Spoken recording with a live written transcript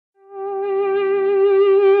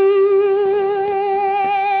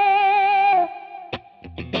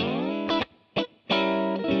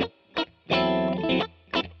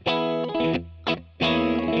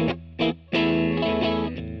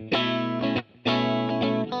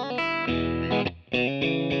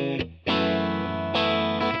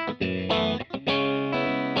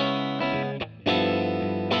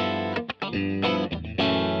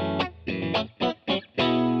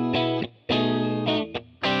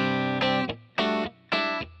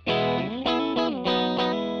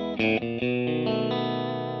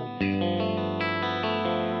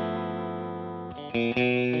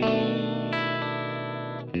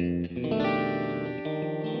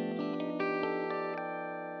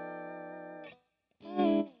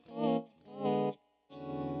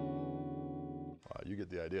get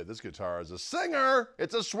the idea. This guitar is a singer.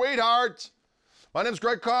 It's a sweetheart. My name's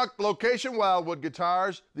Greg Koch, location Wildwood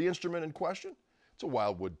Guitars. The instrument in question, it's a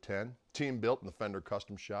Wildwood 10, team built in the Fender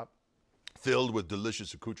custom shop, filled with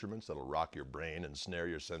delicious accoutrements that'll rock your brain and snare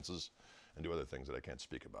your senses and do other things that I can't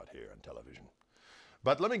speak about here on television.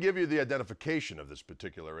 But let me give you the identification of this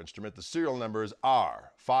particular instrument. The serial number is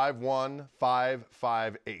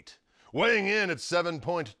R51558. Weighing in at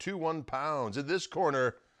 7.21 pounds. In this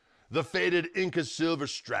corner, the faded Inca silver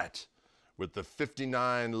Strat with the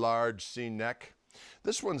 59 large C neck.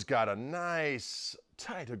 This one's got a nice,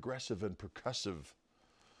 tight, aggressive, and percussive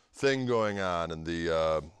thing going on in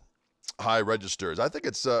the high registers. I think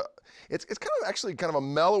it's kind of actually kind of a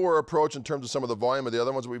mellower approach in terms of some of the volume of the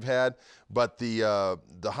other ones we've had, but the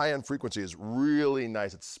high-end frequency is really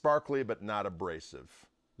nice. It's sparkly but not abrasive.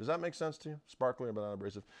 Does that make sense to you? Sparkly but not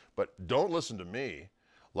abrasive. But don't listen to me.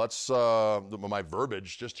 Let's my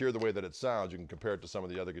verbiage. Just hear the way that it sounds. You can compare it to some of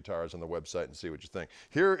the other guitars on the website and see what you think.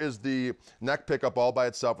 Here is the neck pickup all by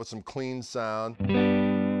itself with some clean sound,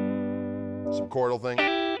 some chordal thing.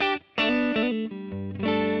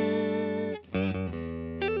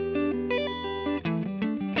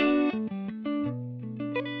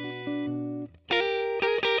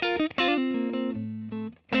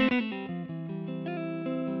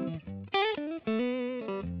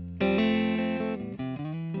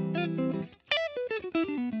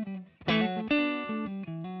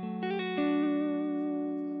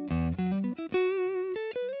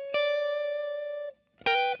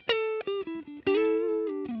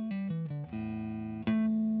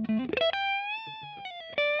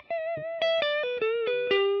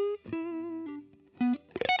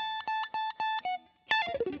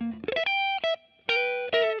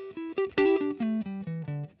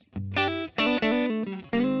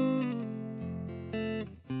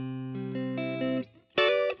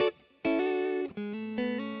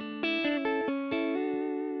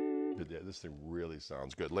 This thing really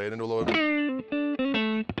sounds good. Lay it into a little bit.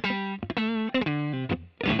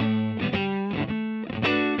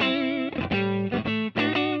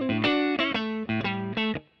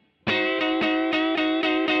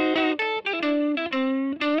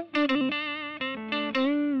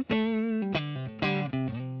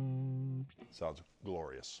 Sounds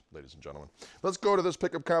glorious, ladies and gentlemen. Let's go to this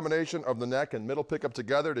pickup combination of the neck and middle pickup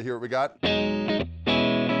together to hear what we got.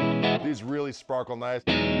 These really sparkle nice.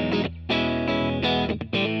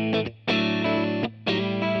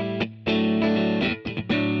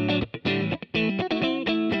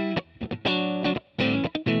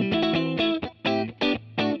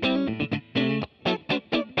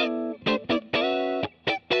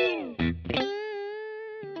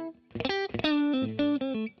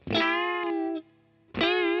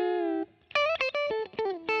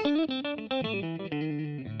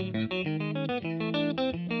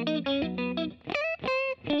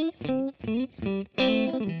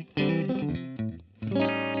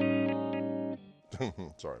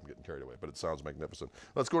 Sorry, I'm getting carried away, but it sounds magnificent.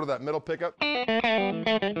 Let's go to that middle pickup.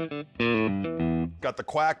 Got the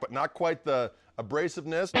quack, but not quite the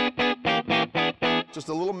abrasiveness. Just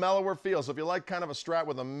a little mellower feel. So if you like kind of a Strat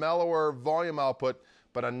with a mellower volume output,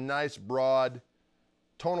 but a nice broad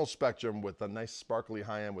tonal spectrum with a nice sparkly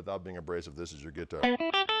high end without being abrasive, this is your guitar.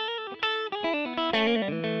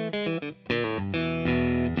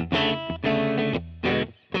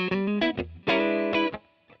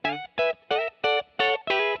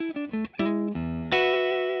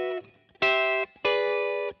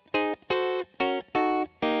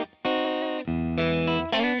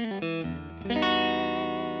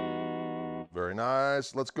 Very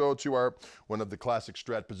nice. Let's go to one of the classic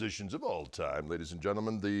Strat positions of all time, ladies and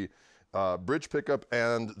gentlemen. The bridge pickup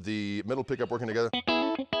and the middle pickup working together.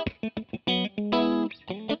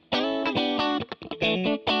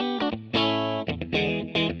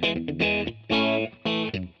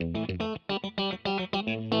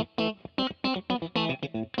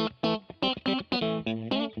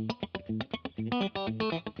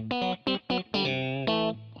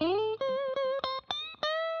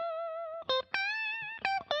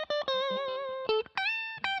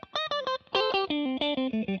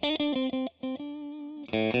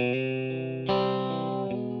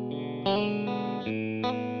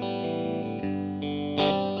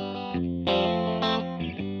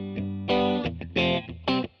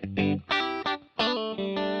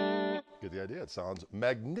 Get the idea? It sounds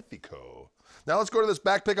magnifico. Now let's go to this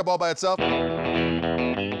back pickup all by itself.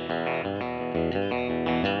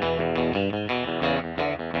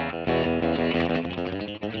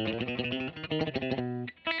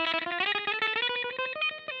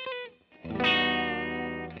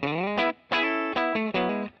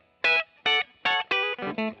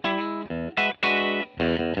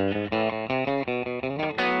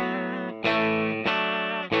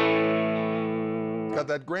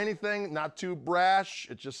 that grainy thing, not too brash.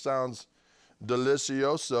 It just sounds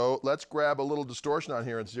delicioso. Let's grab a little distortion on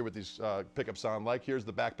here and see what these pickups sound like. Here's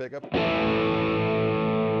the back pickup.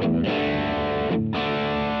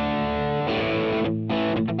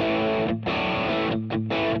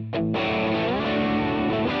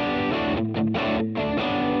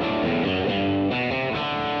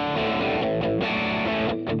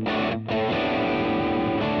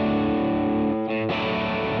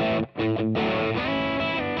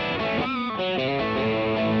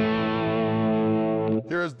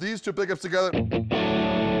 Here's these two pickups together.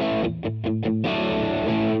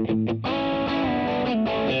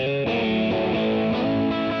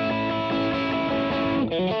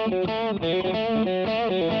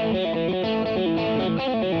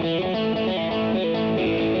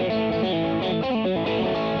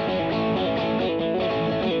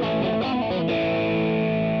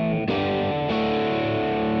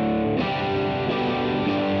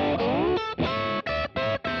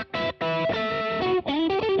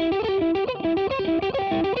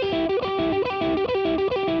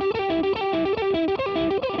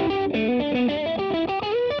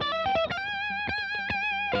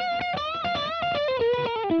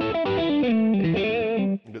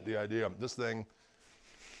 Get the idea. This thing,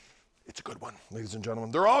 it's a good one, ladies and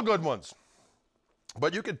gentlemen. They're all good ones.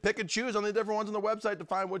 But you could pick and choose on the different ones on the website to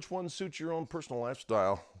find which one suits your own personal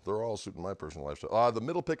lifestyle. They're all suiting my personal lifestyle. The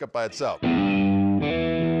middle pickup by itself.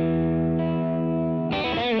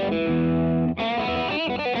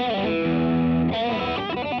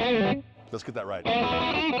 Let's get that right.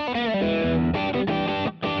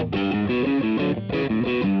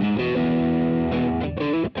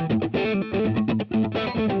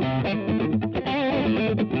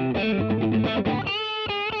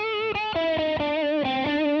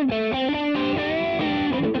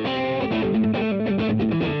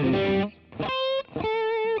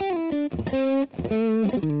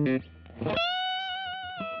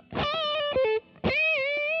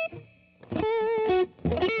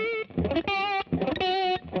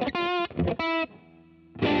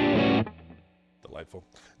 Delightful.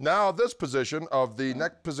 Now this position of the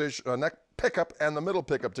neck pickup and the middle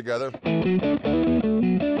pickup together.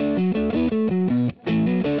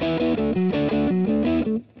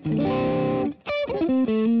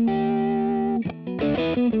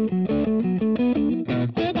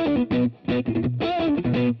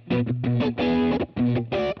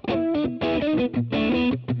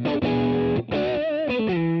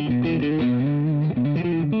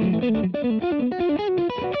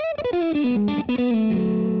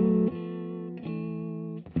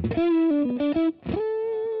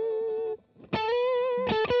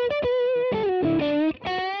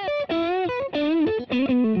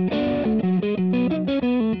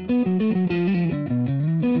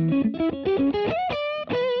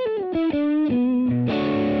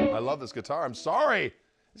 This guitar. I'm sorry.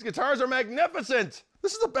 These guitars are magnificent.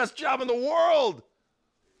 This is the best job in the world.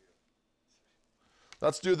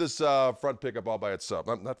 Let's do this front pickup all by itself.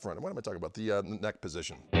 Not front. What am I talking about? The neck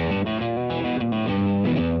position.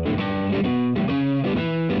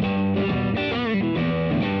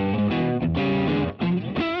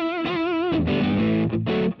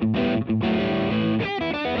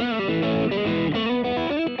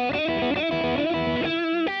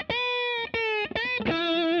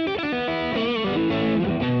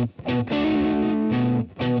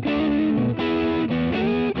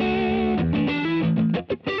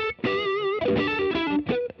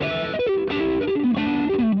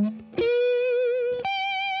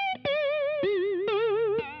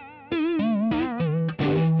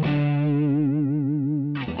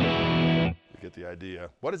 Idea.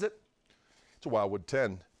 What is it? It's a Wildwood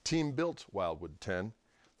 10. Team-built Wildwood 10.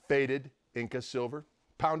 Faded Inca silver.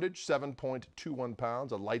 Poundage, 7.21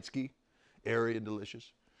 pounds. A light ski. Airy and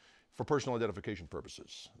delicious. For personal identification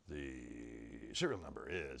purposes, the serial number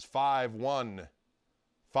is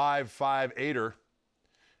 51558er.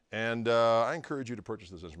 And I encourage you to purchase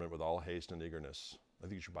this instrument with all haste and eagerness. I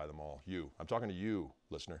think you should buy them all. You. I'm talking to you,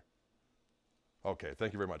 listener. Okay,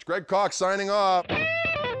 thank you very much. Greg Cox signing off.